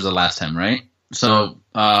the Spurs the last time, right? So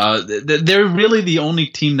they're really the only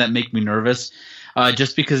team that make me nervous.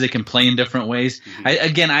 Just because they can play in different ways.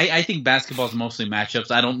 Mm-hmm. I think basketball is mostly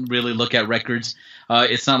matchups. I don't really look at records.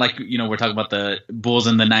 It's not like, we're talking about the Bulls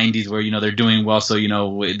in the 90s where, they're doing well, so,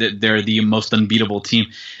 they're the most unbeatable team.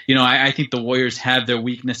 I think the Warriors have their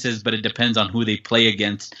weaknesses, but it depends on who they play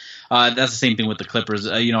against. That's the same thing with the Clippers.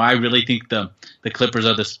 I really think the Clippers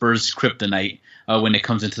are the Spurs' kryptonite when it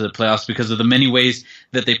comes into the playoffs because of the many ways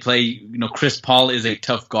that they play. Chris Paul is a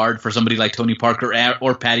tough guard for somebody like Tony Parker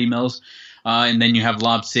or Patty Mills. And then you have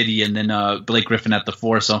Lob City, and then Blake Griffin at the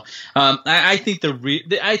 4. So I think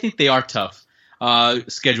I think they are tough.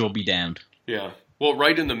 Schedule be damned. Yeah. Well,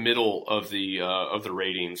 right in the middle of the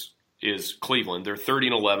ratings is Cleveland. They're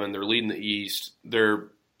 30-11. They're leading the East. They're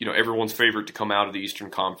everyone's favorite to come out of the Eastern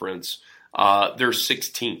Conference. They're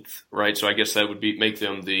 16th, right? So I guess that would make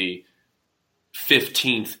them the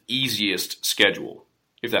 15th easiest schedule,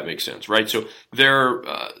 if that makes sense, right? So they're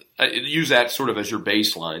use that sort of as your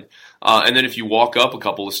baseline. And then if you walk up a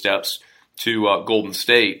couple of steps to Golden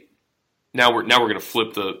State, now we're going to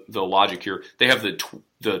flip the logic here. They have the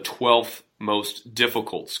 12th most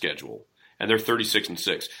difficult schedule, and they're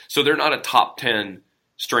 36-6. So they're not a top 10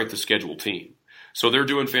 strength of schedule team. So they're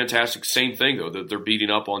doing fantastic. Same thing though, that they're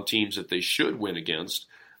beating up on teams that they should win against.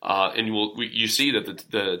 And you see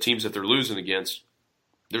that the teams that they're losing against,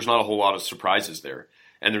 there's not a whole lot of surprises there,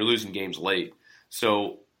 and they're losing games late.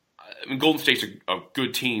 So Golden State's a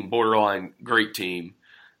good team, borderline great team,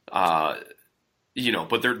 but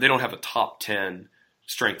they don't have a top 10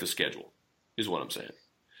 strength of schedule, is what I'm saying.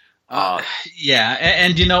 Yeah,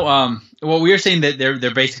 and well, we were saying that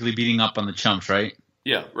they're basically beating up on the chumps, right?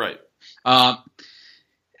 Yeah, right.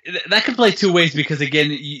 That could play two ways because, again,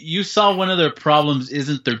 you saw one of their problems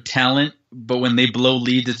isn't their talent, but when they blow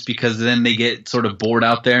leads, it's because then they get sort of bored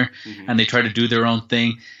out there and they try to do their own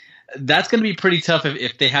thing. That's going to be pretty tough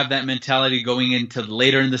if they have that mentality going into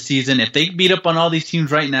later in the season. If they beat up on all these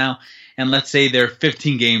teams right now and let's say they're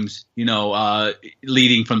 15 games,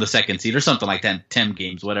 leading from the second seed or something like that, 10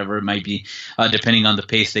 games, whatever it might be, depending on the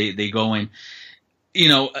pace they go in.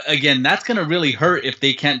 Again, that's going to really hurt if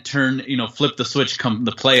they can't flip the switch come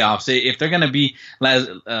the playoffs. If they're going to be which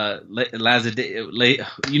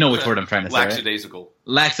word I'm trying to say, lackadaisical. Right?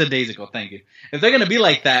 Lackadaisical. Thank you. If they're going to be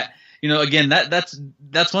like that, again, that's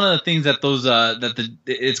one of the things that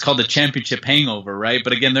it's called the championship hangover, right?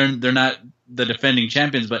 But again, they're not the defending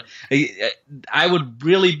champions, but I would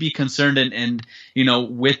really be concerned and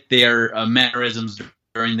with their mannerisms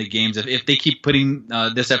during the games. If they keep putting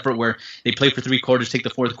this effort where they play for 3 quarters, take the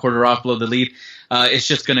fourth quarter off, blow the lead, it's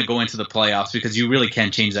just going to go into the playoffs because you really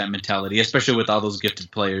can't change that mentality, especially with all those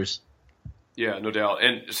gifted players. Yeah, no doubt.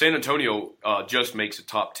 And San Antonio just makes a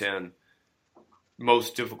top 10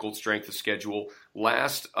 most difficult strength of schedule.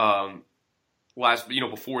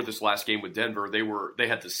 Before this last game with Denver, they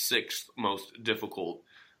had the 6th most difficult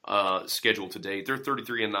schedule to date. They're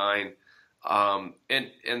 33-9.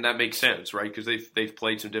 And that makes sense, right? Because they've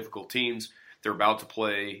played some difficult teams. They're about to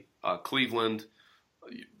play Cleveland.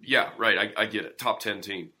 Yeah, right. I get it. Top 10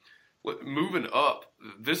 team. Moving up,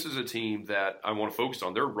 this is a team that I want to focus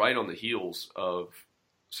on. They're right on the heels of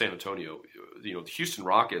San Antonio. The Houston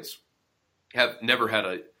Rockets have never had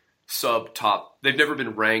a sub-top. They've never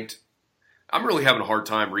been ranked. I'm really having a hard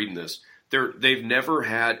time reading this. They've never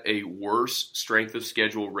had a worse strength of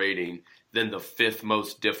schedule rating than the 5th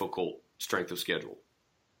most difficult strength of schedule.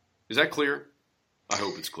 Is that clear? I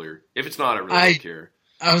hope it's clear. If it's not, I really don't care.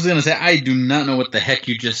 I was going to say, I do not know what the heck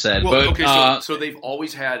you just said. Well, but, okay, so they've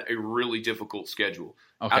always had a really difficult schedule.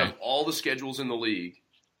 Okay. Out of all the schedules in the league,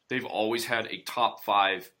 they've always had a top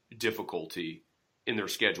 5 difficulty in their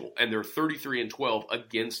schedule. And they're 33-12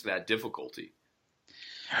 against that difficulty.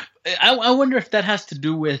 I wonder if that has to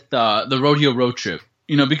do with the rodeo road trip.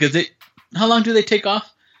 Because how long do they take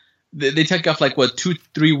off? They take off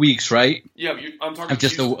 2-3 weeks, right? Yeah, I'm talking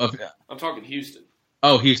Houston. I'm talking Houston.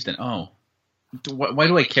 Oh, Houston. Oh, why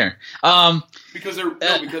do I care? Because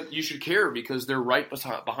you should care because they're right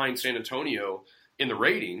behind San Antonio in the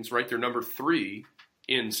ratings, right? They're number 3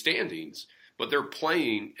 in standings, but they're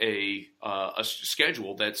playing a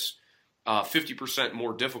schedule that's 50%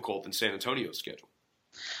 more difficult than San Antonio's schedule.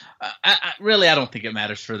 I don't think it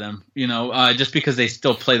matters for them, just because they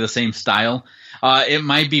still play the same style. It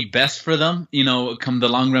might be best for them, come the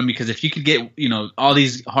long run, because if you could get, all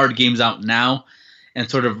these hard games out now and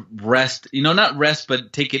sort of rest, not rest,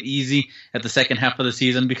 but take it easy at the second half of the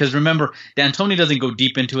season. Because remember, D'Antoni doesn't go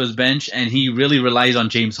deep into his bench, and he really relies on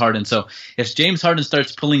James Harden. So if James Harden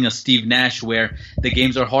starts pulling a Steve Nash where the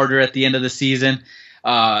games are harder at the end of the season,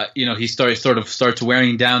 he starts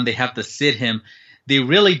wearing down, they have to sit him. They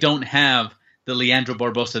really don't have the Leandro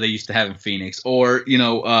Barbosa they used to have in Phoenix, or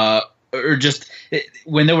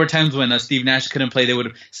when there were times when Steve Nash couldn't play, they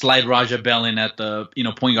would slide Raja Bell in at the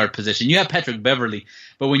point guard position. You have Patrick Beverley,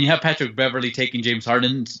 but when you have Patrick Beverley taking James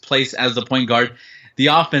Harden's place as the point guard, the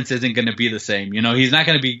offense isn't going to be the same. He's not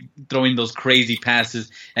going to be throwing those crazy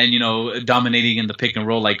passes and dominating in the pick and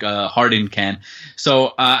roll like Harden can.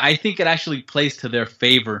 So I think it actually plays to their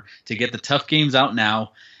favor to get the tough games out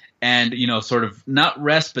now. And, sort of not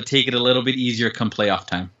rest, but take it a little bit easier come playoff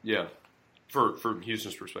time. Yeah, from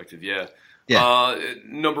Houston's perspective, yeah.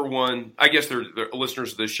 Number 1, I guess their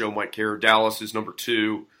listeners of this show might care. Dallas is number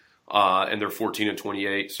 2, and they're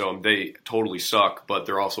 14-28, so they totally suck, but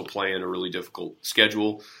they're also playing a really difficult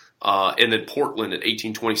schedule. And then Portland at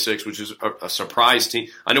 18-26, which is a surprise team.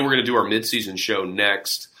 I know we're going to do our midseason show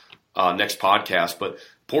next podcast, but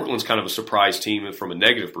Portland's kind of a surprise team from a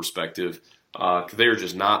negative perspective. They are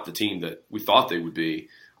just not the team that we thought they would be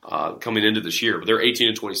coming into this year. But they're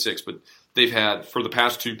 18-26. But they've had, for the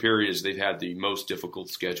past 2 periods, they've had the most difficult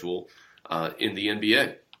schedule in the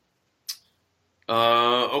NBA.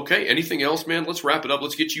 Okay, anything else, man? Let's wrap it up.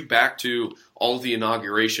 Let's get you back to all of the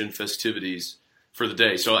inauguration festivities for the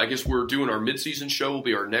day. So I guess we're doing our midseason show will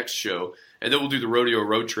be our next show, and then we'll do the Rodeo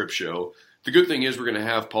Road Trip show. The good thing is we're going to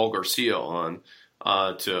have Paul Garcia on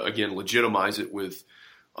to, again, legitimize it with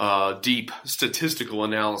deep statistical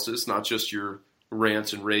analysis, not just your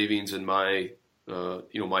rants and ravings and my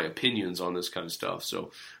opinions on this kind of stuff.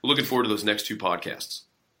 So we're looking forward to those next 2 podcasts.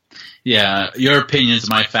 Yeah, your opinions,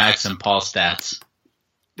 my facts, and Paul's stats.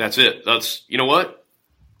 That's it. That's, you know what?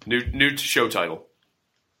 New show title.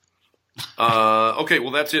 Okay,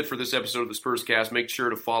 well, that's it for this episode of the Spurscast. Make sure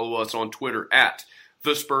to follow us on Twitter at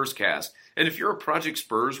the Spurscast. And if you're a Project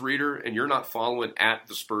Spurs reader and you're not following at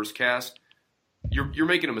the Spurscast, you're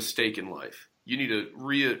making a mistake in life. You need to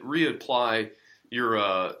reapply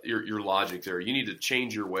your logic there. You need to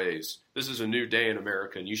change your ways. This is a new day in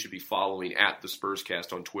America, and you should be following at the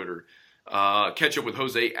Spurscast on Twitter. Catch up with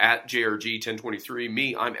Jose at JRG1023.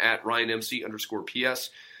 Me, I'm at RyanMC_PS.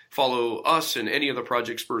 Follow us and any other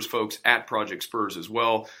Project Spurs folks at Project Spurs as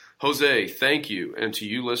well. Jose, thank you. And to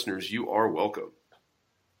you listeners, you are welcome.